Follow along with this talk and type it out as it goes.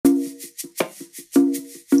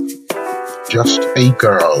just a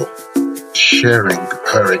girl sharing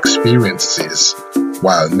her experiences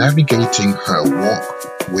while navigating her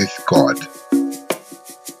walk with God.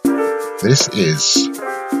 This is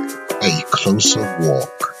A Closer Walk.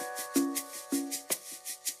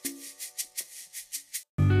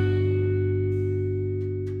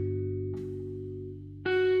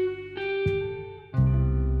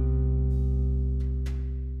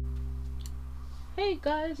 Hey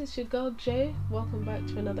guys, it's your girl Jay. Welcome back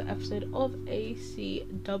to another episode of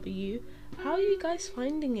ACW. How are you guys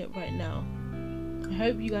finding it right now? I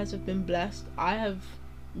hope you guys have been blessed. I have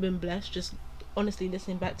been blessed just honestly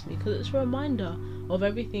listening back to me, because it's a reminder of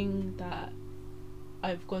everything that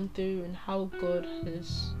I've gone through and how God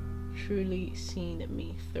has truly seen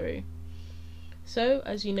me through. So,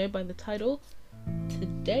 as you know by the title,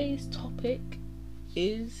 today's topic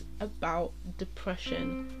is about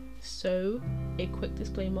depression. So, a quick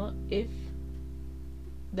disclaimer: if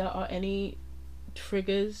there are any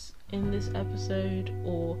triggers in this episode,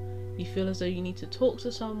 or you feel as though you need to talk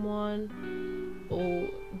to someone or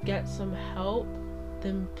get some help,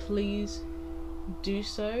 then please do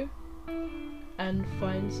so and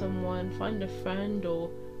find a friend,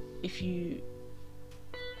 or if you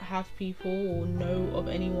have people or know of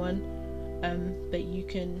anyone that you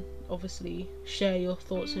can obviously share your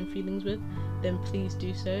thoughts and feelings with, then please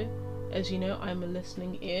do so. As you know, I'm a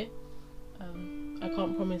listening ear. I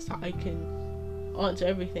can't promise that I can answer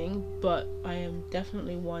everything, but I am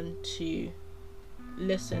definitely one to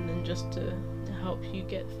listen and just to help you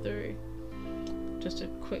get through. Just a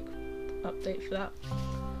quick update for that.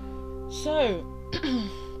 So,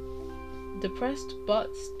 depressed but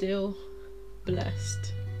still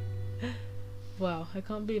blessed. Wow, I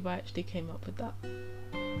can't believe I actually came up with that.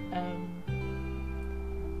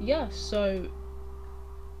 So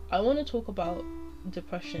I want to talk about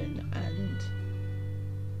depression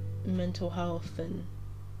and mental health and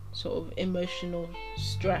sort of emotional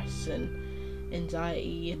stress and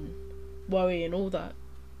anxiety and worry and all that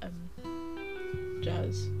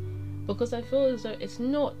jazz, because I feel as though it's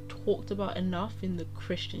not talked about enough in the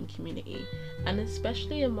Christian community, and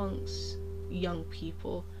especially amongst young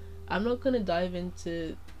people. I'm not going to dive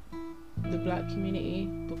into the black community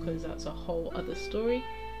because that's a whole other story,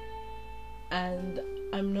 and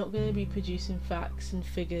I'm not going to be producing facts and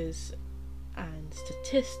figures and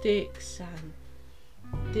statistics and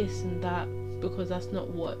this and that, because that's not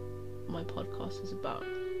what my podcast is about.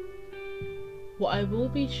 What I will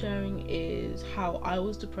be sharing is how I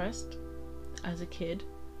was depressed as a kid,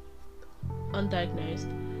 undiagnosed,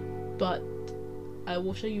 but I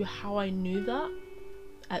will show you how I knew that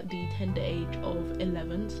at the tender age of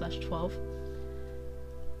 11/12,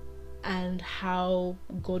 and how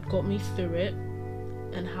God got me through it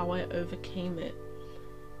and how I overcame it,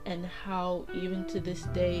 and how even to this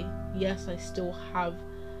day, yes, I still have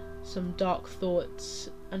some dark thoughts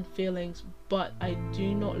and feelings, but I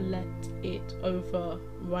do not let it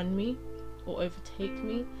overrun me or overtake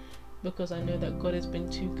me, because I know that God has been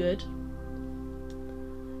too good,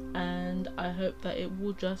 and I hope that it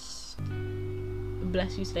will just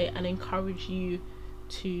bless you today and encourage you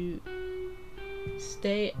to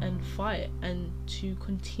stay and fight and to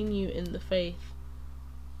continue in the faith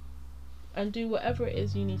and do whatever it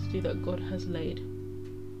is you need to do that God has laid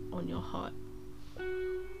on your heart.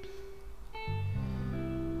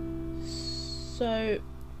 So,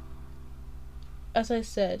 as I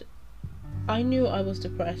said, I knew I was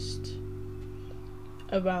depressed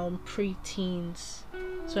around pre-teens.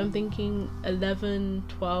 So I'm thinking 11,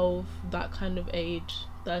 12, that kind of age,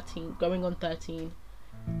 13, going on 13.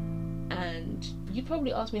 And you'd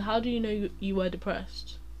probably ask me, how do you know you were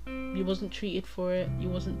depressed? You wasn't treated for it, you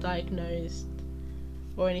wasn't diagnosed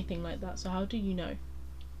or anything like that, so how do you know?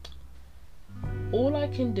 All I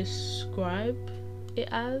can describe it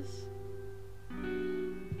as,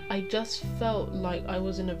 I just felt like I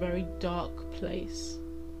was in a very dark place.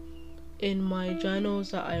 In my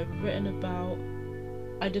journals that I've written about,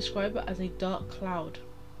 I describe it as a dark cloud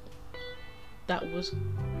that was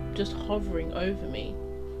just hovering over me.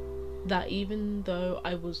 That even though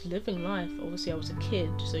I was living life, obviously I was a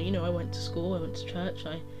kid, so I went to school, I went to church,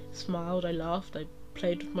 I smiled, I laughed, I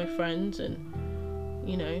played with my friends, and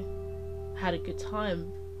had a good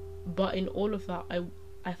time. But in all of that,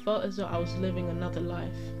 I felt as though I was living another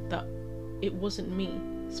life, that it wasn't me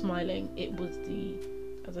smiling, it was the,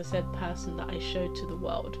 as I said, person that I showed to the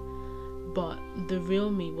world. But the real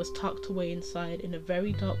me was tucked away inside in a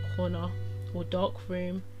very dark corner or dark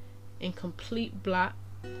room in complete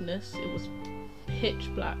blackness. It was pitch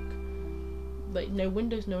black, like no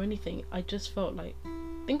windows, no anything. I just felt like,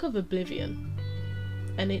 think of Oblivion,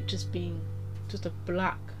 and it just being just a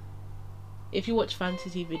black if you watch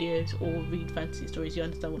fantasy videos or read fantasy stories, you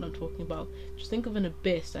understand what I'm talking about. Just think of an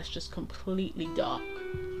abyss that's just completely dark.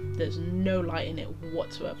 There's no light in it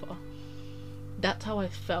whatsoever. That's how I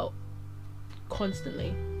felt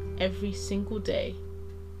constantly, every single day,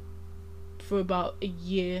 for about a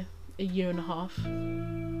year and a half.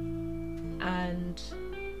 And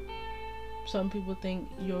some people think,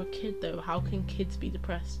 you're a kid though, how can kids be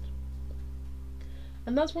depressed?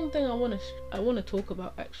 And that's one thing I want to talk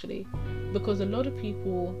about, actually, because a lot of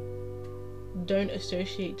people don't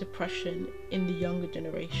associate depression in the younger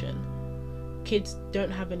generation. Kids don't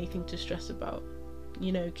have anything to stress about.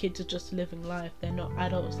 You know, kids are just living life. They're not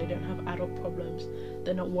adults. They don't have adult problems.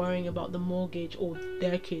 They're not worrying about the mortgage or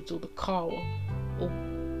their kids or the car or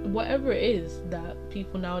whatever it is that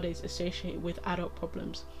people nowadays associate with adult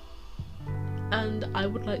problems. And I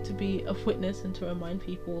would like to be a witness and to remind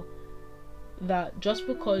people that just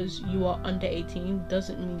because you are under 18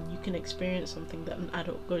 doesn't mean you can experience something that an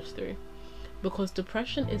adult goes through. Because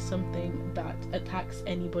depression is something that attacks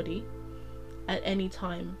anybody at any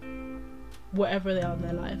time, wherever they are in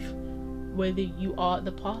their life. Whether you are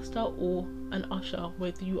the pastor or an usher,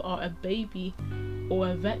 whether you are a baby or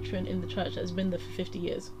a veteran in the church that's been there for 50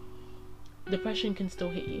 years, depression can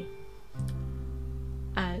still hit you.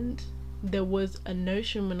 And there was a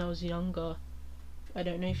notion when I was younger, I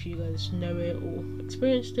don't know if you guys know it or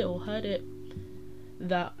experienced it or heard it,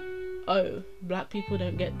 that, oh, black people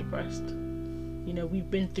don't get depressed. You know, we've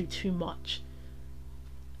been through too much.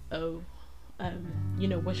 Oh, you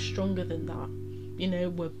know, we're stronger than that. You know,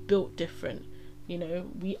 we're built different. You know,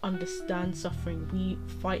 we understand suffering. We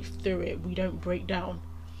fight through it. We don't break down.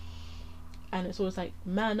 And it's always like,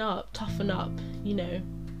 man up, toughen up, you know,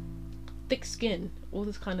 thick skin, all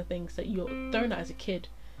this kind of things that you're thrown at as a kid.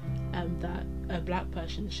 That a black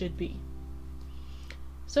person should be.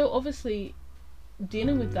 So obviously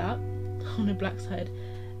dealing with that on the black side,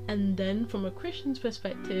 and then from a Christian's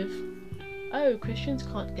perspective, oh, Christians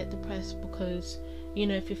can't get depressed because, you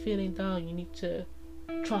know, if you're feeling down, you need to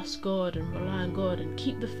trust God and rely on God and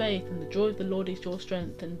keep the faith, and the joy of the Lord is your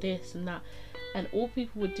strength, and this and that. And all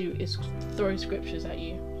people would do is throw scriptures at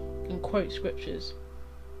you and quote scriptures.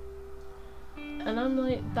 And I'm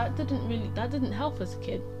like, that didn't help as a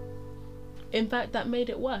kid. In fact, that made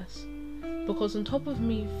it worse, because on top of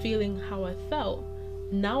me feeling how I felt,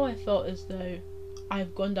 now I felt as though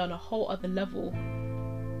I've gone down a whole other level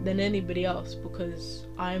than anybody else, because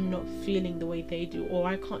I'm not feeling the way they do, or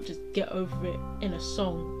I can't just get over it in a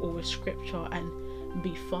song or a scripture and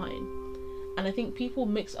be fine. And I think people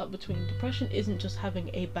mix up between depression isn't just having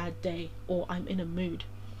a bad day or I'm in a mood.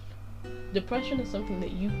 Depression is something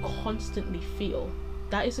that you constantly feel.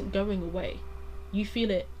 That isn't going away. You feel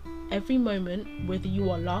it every moment, whether you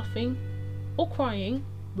are laughing or crying,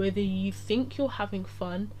 whether you think you're having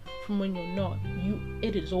fun from when you're not.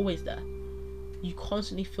 It is always there. You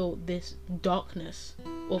constantly feel this darkness,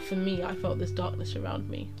 or for me, I felt this darkness around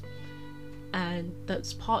me. And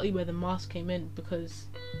that's partly where the mask came in, because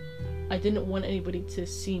I didn't want anybody to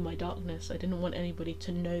see my darkness. I didn't want anybody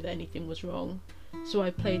to know that anything was wrong. So I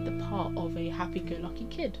played the part of a happy-go-lucky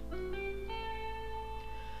kid,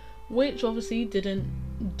 which obviously didn't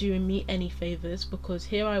do me any favors, because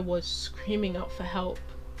here I was screaming out for help.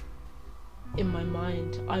 In my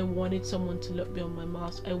mind, I wanted someone to look beyond my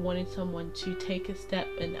mask. I wanted someone to take a step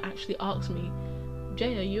and actually ask me,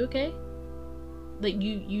 Jay, are you okay? Like,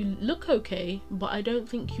 you look okay, but I don't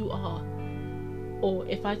think you are. Or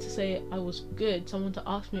if I had to say I was good, someone to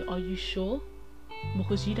ask me, are you sure?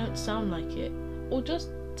 Because you don't sound like it. Or just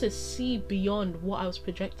to see beyond what I was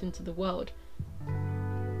projecting to the world.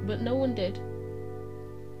 But no one did.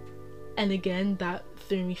 And again, that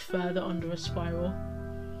threw me further under a spiral.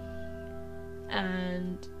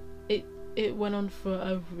 And it went on for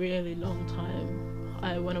a really long time.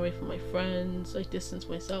 I went away from my friends, I distanced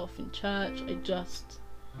myself in church. I just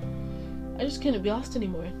couldn't be asked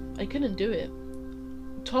anymore. I couldn't do it.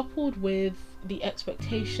 Toppled with the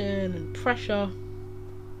expectation and pressure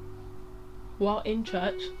while in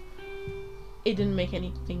church, it didn't make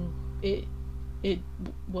anything, it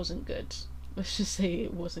wasn't good. Let's just say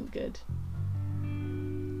it wasn't good.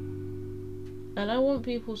 And I want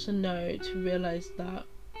people to know, to realise that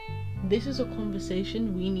this is a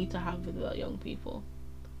conversation we need to have with our young people.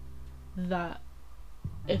 That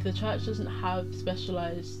if the church doesn't have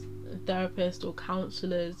specialised therapists or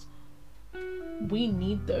counsellors, we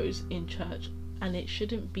need those in church. And it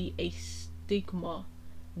shouldn't be a stigma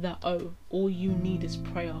that, oh, all you need is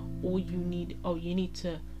prayer, you need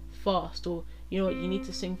to fast, or you know what, you need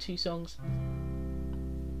to sing 2 songs.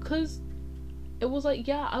 Because it was like,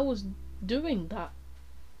 yeah, I was doing that.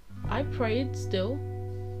 I prayed still,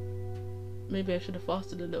 maybe I should have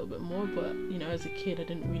fasted a little bit more, but you know, as a kid I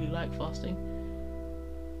didn't really like fasting.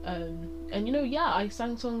 And you know, yeah, I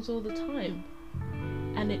sang songs all the time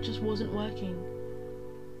and it just wasn't working.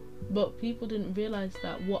 But people didn't realize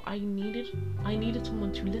that what I needed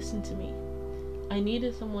someone to listen to me. I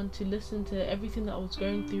needed someone to listen to everything that I was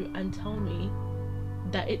going through and tell me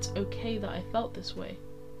that it's okay that I felt this way.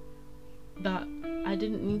 That I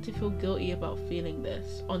didn't need to feel guilty about feeling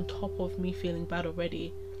this on top of me feeling bad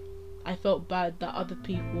already. I felt bad that other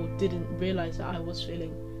people didn't realize that I was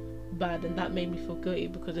feeling bad, and that made me feel guilty,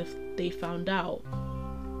 because if they found out,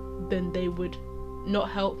 then they would not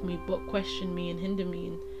help me but question me and hinder me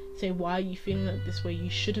and say, why are you feeling like this way? You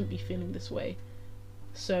shouldn't be feeling this way.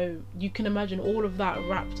 So you can imagine all of that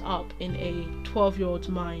wrapped up in a 12-year-old's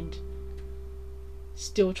mind,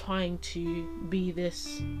 still trying to be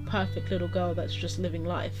this perfect little girl that's just living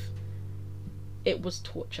life. It was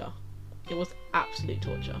torture. It was absolute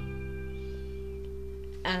torture.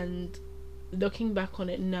 And looking back on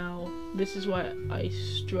it now, this is why I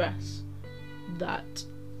stress that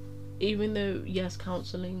even though, yes,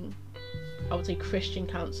 counselling, I would say Christian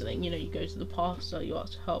counselling, you know, you go to the pastor, you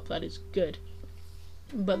ask for help, that is good.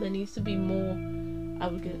 But there needs to be more, I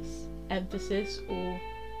would guess, emphasis or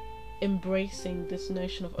embracing this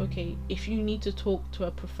notion of, okay, if you need to talk to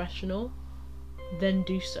a professional, then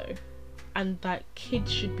do so. And that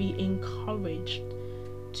kids should be encouraged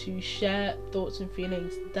to share thoughts and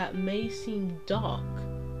feelings that may seem dark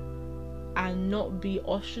and not be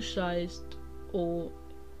ostracized or,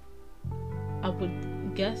 I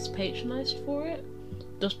would guess, patronized for it.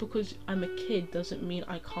 Just because I'm a kid doesn't mean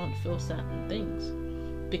I can't feel certain things,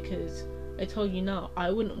 because I tell you now, I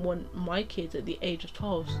wouldn't want my kids at the age of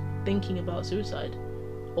 12 thinking about suicide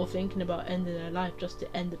or thinking about ending their life just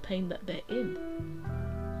to end the pain that they're in.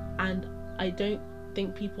 And I don't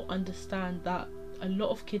think people understand that a lot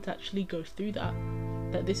of kids actually go through that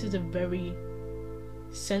this is a very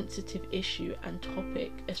sensitive issue and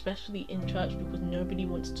topic, especially in church, because nobody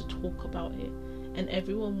wants to talk about it, and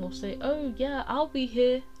everyone will say, oh yeah, I'll be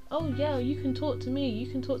here, oh yeah, you can talk to me,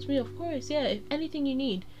 of course, yeah, if anything you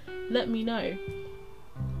need, let me know.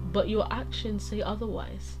 But your actions say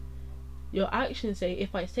otherwise. Your actions say,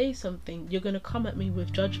 if I say something, you're going to come at me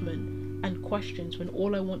with judgment and questions, when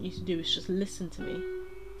all I want you to do is just listen to me.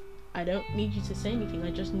 I don't need you to say anything.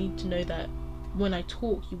 I just need to know that when I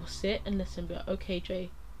talk, you will sit and listen, be like, okay, Jay,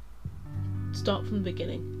 start from the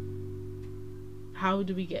beginning. How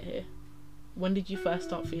do we get here? When did you first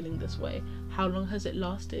start feeling this way? How long has it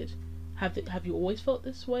lasted? Have you always felt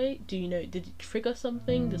this way? Do you know, did it trigger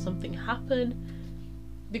something? Did something happen?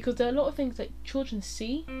 Because there are a lot of things that children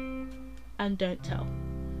see and don't tell.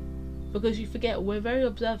 Because you forget, we're very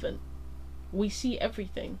observant. We see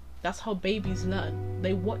everything. That's how babies learn.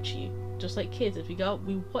 They watch you. Just like kids, if you go out,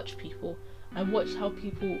 we watch people. I watched how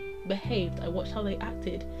people behaved. I watched how they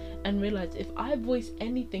acted, and realized if I voice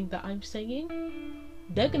anything that I'm saying,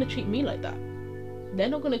 they're going to treat me like that. They're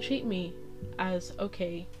not going to treat me as,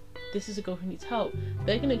 okay, this is a girl who needs help.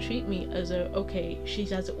 They're going to treat me as a, okay, she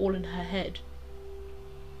has it all in her head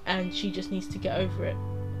and she just needs to get over it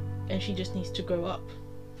and she just needs to grow up.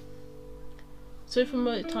 So from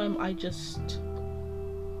a time, I just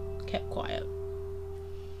kept quiet.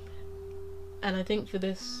 And I think for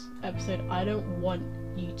this episode, I don't want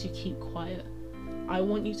you to keep quiet. I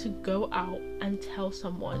want you to go out and tell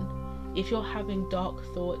someone. If you're having dark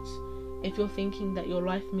thoughts, if you're thinking that your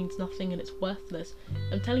life means nothing and it's worthless,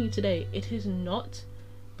 I'm telling you today, it is not.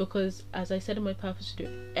 Because as I said in my purpose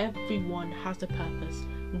video, everyone has a purpose.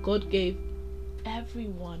 God gave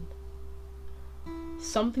everyone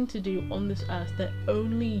something to do on this earth that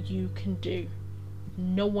only you can do.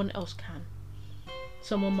 No one else can.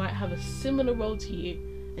 Someone might have a similar role to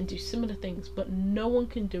you and do similar things, but no one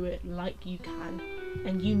can do it like you can,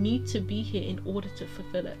 and you need to be here in order to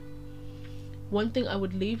fulfill it. One thing I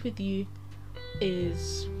would leave with you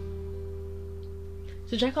is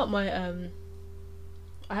to check out my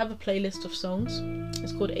I have a playlist of songs.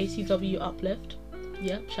 It's called ACW Uplift.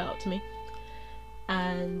 Yeah, shout out to me.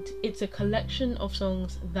 And it's a collection of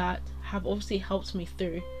songs that have obviously helped me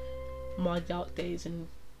through my dark days and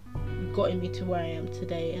gotten me to where I am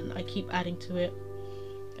today, and I keep adding to it.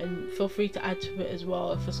 And feel free to add to it as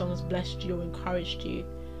well if a song has blessed you or encouraged you,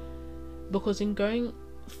 because in going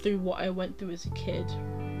through what I went through as a kid,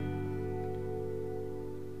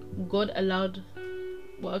 God allowed,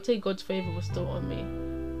 well, I'd say God's favour was still on me.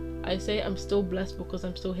 I say I'm still blessed because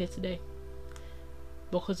I'm still here today,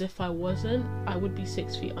 because if I wasn't, I would be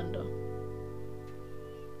 6 feet under.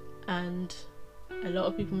 And a lot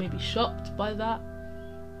of people may be shocked by that,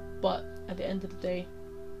 but at the end of the day,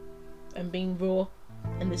 I'm being raw,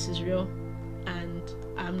 and this is real.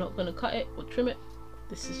 I'm not going to cut it or trim it.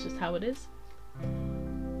 This is just how it is.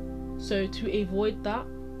 So to avoid that,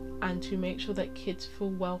 and to make sure that kids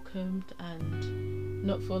feel welcomed and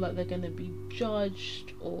not feel like they're going to be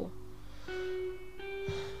judged or,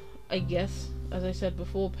 I guess, as I said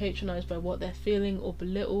before, patronized by what they're feeling, or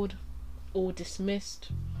belittled or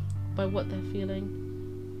dismissed by what they're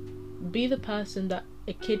feeling, be the person that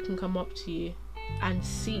a kid can come up to you and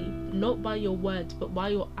see, not by your words but by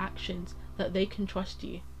your actions, that they can trust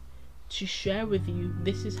you to share with you,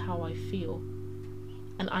 this is how I feel.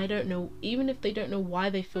 And I don't know, even if they don't know why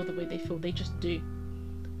they feel the way they feel, they just do.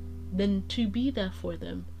 Then to be there for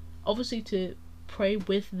them, obviously to pray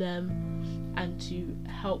with them and to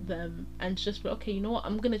help them, and just be, okay, you know what,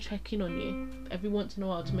 I'm gonna check in on you every once in a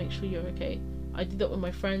while to make sure you're okay. I do that with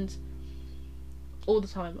my friends all the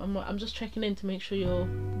time. I'm just checking in to make sure you're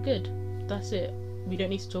good. That's it. We don't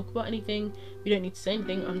need to talk about anything, we don't need to say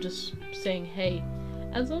anything. I'm just saying hey.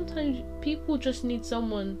 And sometimes people just need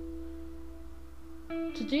someone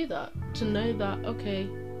to do that, to know that, okay,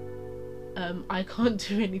 I can't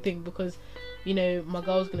do anything because, you know, my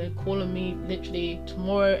girl's gonna call on me literally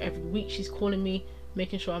tomorrow. Every week she's calling me,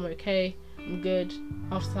 making sure I'm okay, I'm good.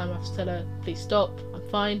 Half the time I have to tell her, please stop, I'm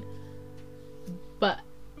fine. But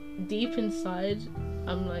deep inside,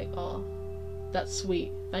 I'm like, oh, that's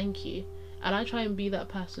sweet, thank you. And I try and be that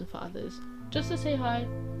person for others, just to say hi,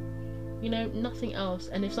 you know, nothing else.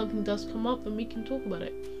 And if something does come up, then we can talk about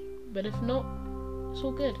it. But if not, it's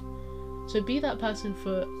all good. So be that person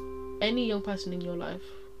for any young person in your life,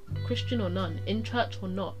 Christian or none, in church or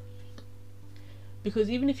not. Because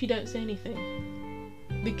even if you don't say anything,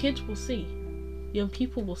 the kids will see, young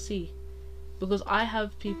people will see. Because I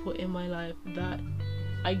have people in my life that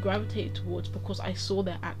I gravitate towards because I saw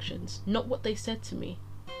their actions, not what they said to me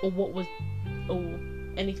or or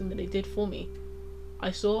anything that they did for me.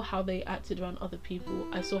 I saw how they acted around other people.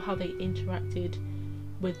 I saw how they interacted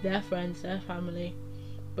with their friends, their family,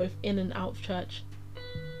 both in and out of church.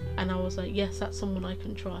 And I was like, yes, that's someone I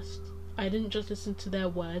can trust. I didn't just listen to their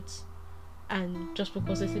words, and just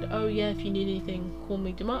because they said, oh yeah, if you need anything, call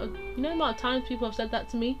me. You know the amount of times people have said that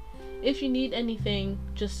to me? If you need anything,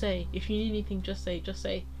 just say. If you need anything, just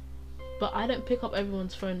say. But I don't pick up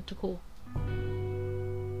everyone's phone to call.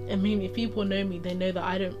 I mean, if people know me, they know that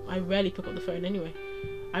I rarely pick up the phone anyway.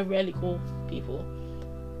 I rarely call people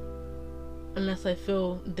unless I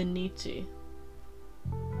feel the need to.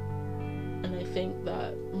 And I think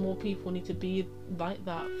that more people need to be like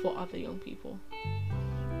that for other young people.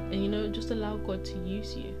 And you know, just allow God to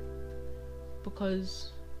use you.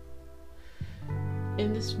 Because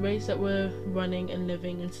in this race that we're running and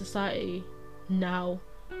living in society now,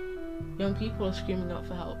 young people are screaming out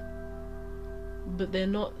for help, but they're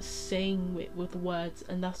not saying it with words.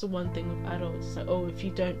 And that's the one thing with adults. It's like, oh, if you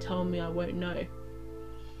don't tell me, I won't know.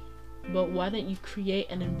 But why don't you create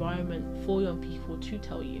an environment for young people to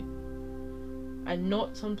tell you? And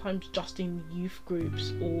not sometimes just in youth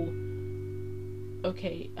groups, or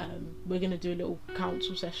okay, we're gonna do a little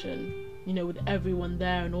council session, you know, with everyone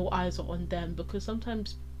there and all eyes are on them. Because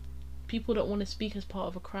sometimes people don't want to speak as part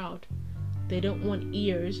of a crowd. They don't want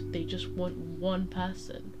ears, they just want one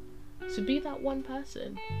person. So be that one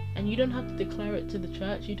person. And you don't have to declare it to the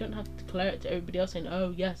church, you don't have to declare it to everybody else saying,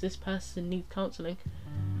 oh yes, this person needs counselling.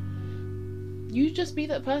 You just be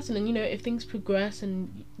that person. And you know, if things progress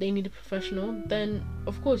and they need a professional, then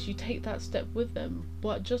of course you take that step with them.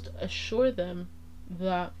 But just assure them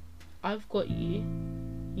that I've got you,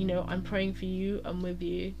 you know, I'm praying for you, I'm with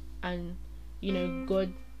you, and you know,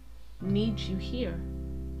 God needs you here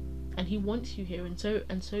and he wants you here, and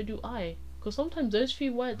so do I. Because sometimes those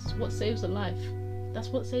few words is what saves a life. That's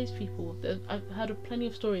what saves people. I've heard of plenty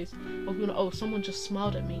of stories of people, oh, someone just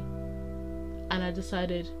smiled at me and I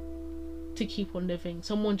decided to keep on living.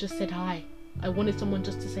 Someone just said hi. I wanted someone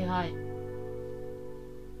just to say hi.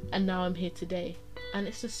 And now I'm here today. And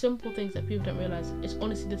it's the simple things that people don't realise. It's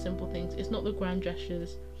honestly the simple things. It's not the grand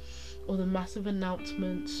gestures or the massive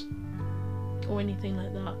announcements or anything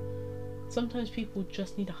like that. Sometimes people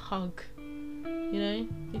just need a hug. You know?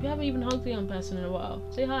 If you haven't even hugged a young person in a while,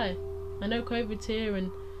 say hi. I know COVID's here and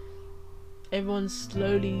everyone's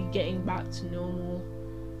slowly getting back to normal.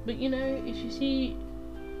 But you know, if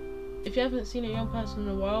you haven't seen a young person in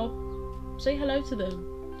a while, say hello to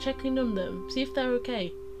them, check in on them, see if they're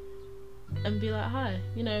okay, and be like, hi,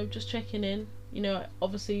 you know, just checking in. You know,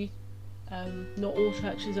 obviously not all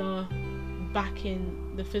churches are back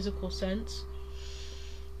in the physical sense,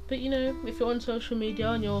 but you know, if you're on social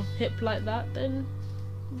media and you're hip like that, then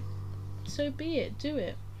so be it, do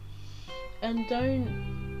it. And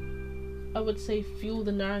don't, I would say, fuel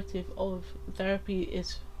the narrative of therapy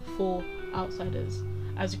is for outsiders.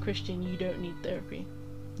 As a Christian, you don't need therapy.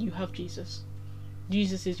 You have Jesus.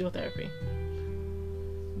 Jesus is your therapy.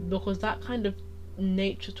 Because that kind of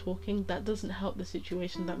nature talking, that doesn't help the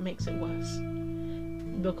situation, that makes it worse.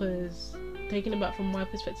 Because taking it back from my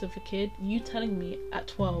perspective of a kid, you telling me at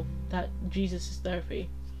 12 that Jesus is therapy,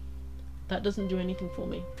 that doesn't do anything for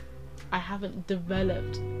me. I haven't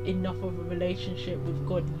developed enough of a relationship with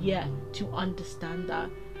God yet to understand that.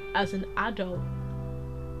 As an adult,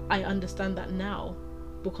 I understand that now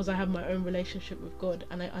because I have my own relationship with God,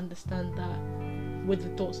 and I understand that with the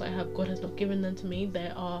thoughts I have, God has not given them to me.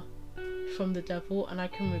 They are from the devil, and I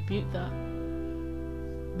can rebuke that.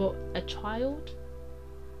 But a child,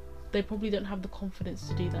 they probably don't have the confidence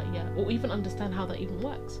to do that yet, or even understand how that even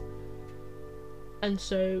works. And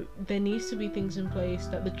so there needs to be things in place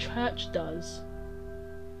that the church does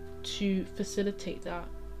to facilitate that,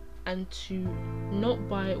 and to, not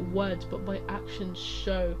by words but by actions,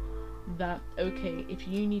 show that, okay, if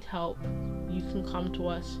you need help, you can come to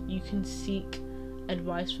us, you can seek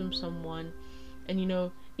advice from someone. And you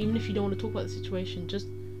know, even if you don't want to talk about the situation, just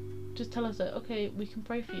tell us that, okay, we can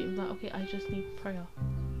pray for you. I'm like, okay, I just need prayer.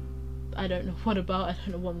 I don't know what about, I don't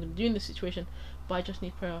know what I'm going to do in this situation, but I just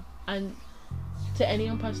need prayer. And to any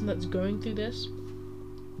young person that's going through this,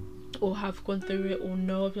 or have gone through it, or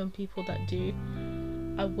know of young people that do,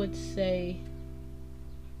 I would say,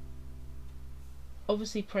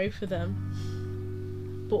 obviously pray for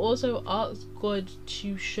them, but also ask God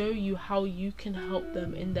to show you how you can help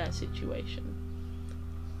them in that situation.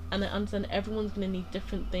 And I understand everyone's going to need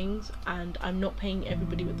different things, and I'm not painting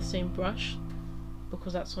everybody with the same brush,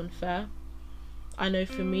 because that's unfair. I know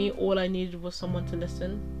for me, all I needed was someone to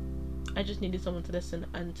listen. I just needed someone to listen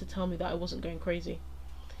and to tell me that I wasn't going crazy,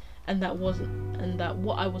 and that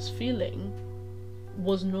what I was feeling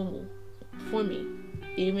was normal for me,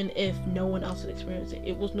 even if no one else had experienced it.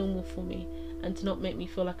 It was normal for me, and to not make me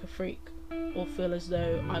feel like a freak, or feel as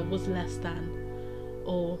though I was less than,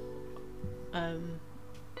 or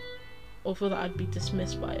feel that I'd be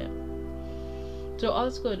dismissed by it. So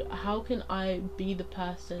ask God, how can I be the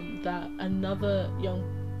person that another young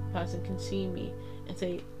person can see me and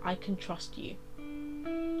say, I can trust you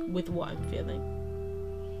with what I'm feeling?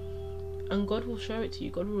 And God will show it to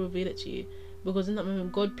you, God will reveal it to you, because in that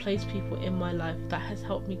moment, God placed people in my life that has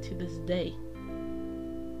helped me to this day,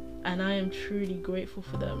 and I am truly grateful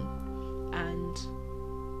for them. And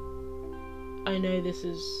I know this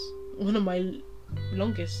is one of my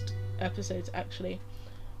longest episodes actually,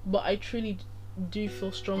 but I truly do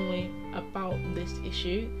feel strongly about this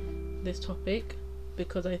issue, this topic,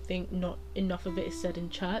 because I think not enough of it is said in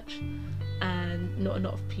church, and not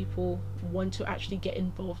enough people want to actually get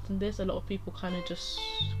involved in this. A lot of people kind of just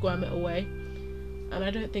squirm it away, and I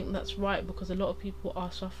don't think that's right, because a lot of people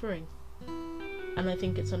are suffering, and I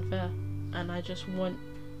think it's unfair. And I just want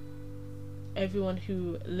everyone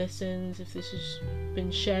who listens, if this has been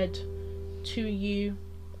shared to you,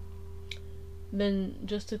 then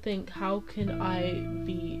just to think, how can I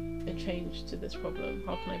be a change to this problem?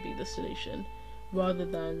 How can I be the solution, rather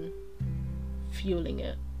than fueling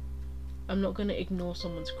it? I'm not going to ignore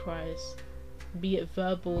someone's cries, be it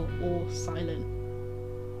verbal or silent.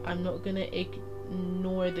 I'm not going to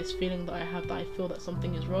ignore this feeling that I have, that I feel that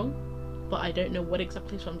something is wrong, but I don't know what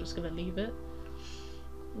exactly, so I'm just going to leave it.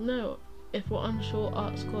 No, if we're unsure,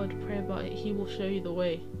 ask God, pray about it. He will show you the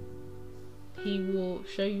way. He will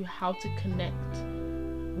show you how to connect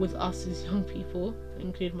with us as young people,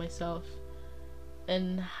 including myself,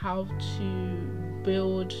 and how to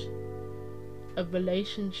build a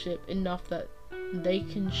relationship enough that they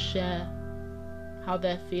can share how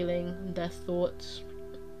they're feeling, their thoughts,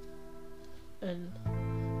 and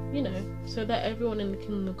you know, so that everyone in the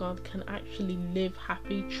kingdom of God can actually live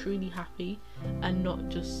happy, truly happy, and not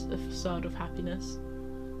just a facade of happiness.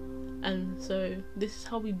 And so this is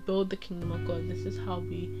how we build the kingdom of God. This is how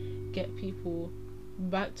we get people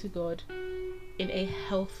back to God in a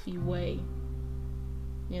healthy way,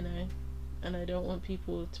 you know. And I don't want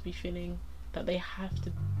people to be feeling that they have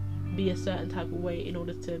to be a certain type of way in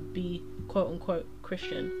order to be quote unquote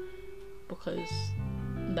Christian, because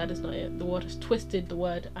that is not it. The world has twisted the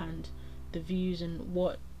word and the views, and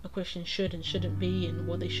what a Christian should and shouldn't be, and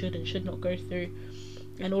what they should and should not go through.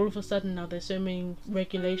 And all of a sudden now there's so many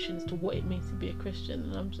regulations to what it means to be a Christian,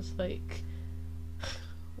 and I'm just like,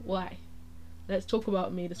 why? Let's talk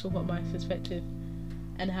about me, let's talk about my perspective,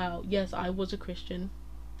 and how, yes, I was a Christian,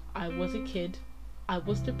 I was a kid, I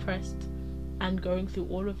was depressed, and going through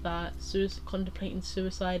all of that, contemplating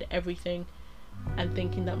suicide, everything, and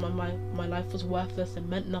thinking that my life was worthless and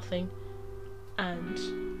meant nothing, and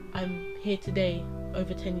I'm here today,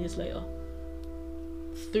 over 10 years later,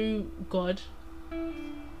 through God,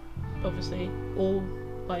 obviously, all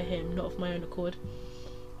by him, not of my own accord,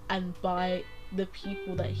 and by the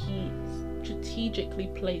people that he strategically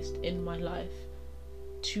placed in my life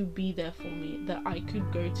to be there for me, that I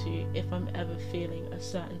could go to if I'm ever feeling a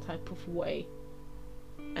certain type of way,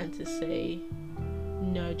 and to say,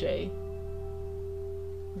 no, Jay,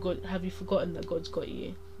 God, have you forgotten that God's got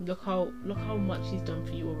you? Look how much he's done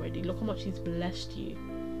for you already. Look how much he's blessed you.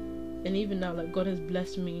 And even now, like, God has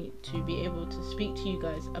blessed me to be able to speak to you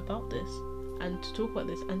guys about this and to talk about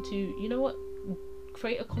this and to, you know what,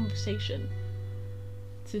 create a conversation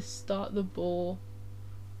to start the ball,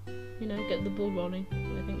 you know, get the ball rolling.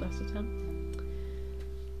 I think that's the term.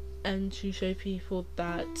 And to show people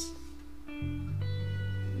that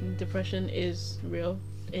depression is real.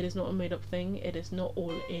 It is not a made up thing. It is not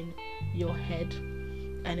all in your head,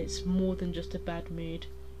 and it's more than just a bad mood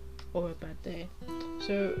or a bad day.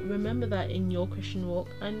 So remember that in your Christian walk,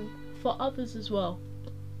 and for others as well,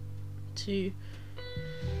 to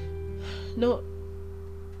not,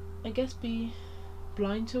 I guess, be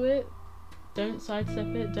blind to it. Don't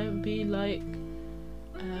sidestep it. Don't be like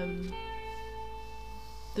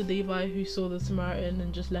the Levi who saw the Samaritan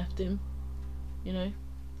and just left him, you know.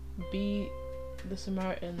 Be the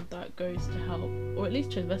Samaritan that goes to help, or at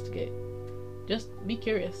least to investigate. Just be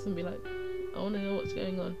curious and be like, I want to know what's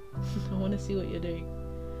going on. I want to see what you're doing.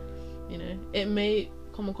 You know, it may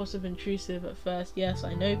come across as intrusive at first. Yes,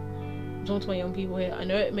 I know. I'm talking to my young people here. I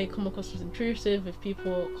know it may come across as intrusive if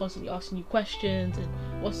people are constantly asking you questions and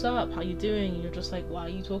what's up, how you doing, and you're just like, why are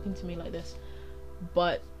you talking to me like this?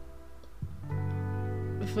 But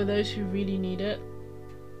for those who really need it,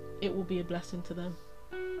 it will be a blessing to them.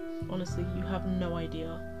 Honestly, you have no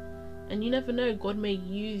idea. And you never know, God may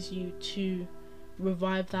use you to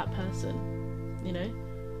revive that person, you know.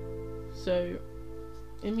 So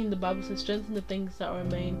I mean, the Bible says, strengthen the things that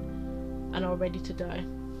remain and are ready to die.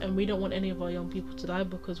 And we don't want any of our young people to die,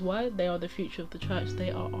 because why? They are the future of the church.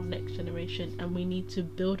 They are our next generation, and we need to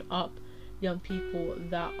build up young people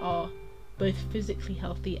that are both physically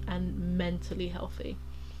healthy and mentally healthy.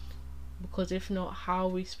 Because if not, how are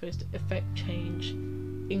we supposed to effect change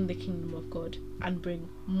in the kingdom of God and bring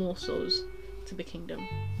more souls to the kingdom?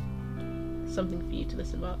 Something for you to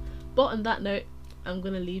listen about. But on that note, I'm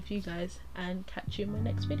gonna leave you guys and catch you in my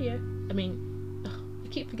next video. I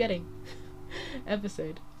keep forgetting.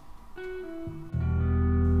 Episode.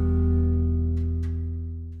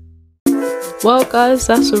 Well guys,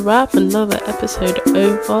 that's a wrap. Another episode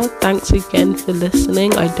over. Thanks again for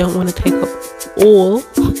listening. I don't want to take up all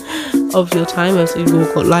of your time, as we've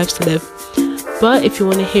all got lives to live. But if you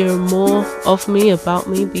want to hear more of me, about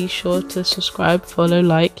me, be sure to subscribe, follow,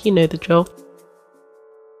 like, you know the drill.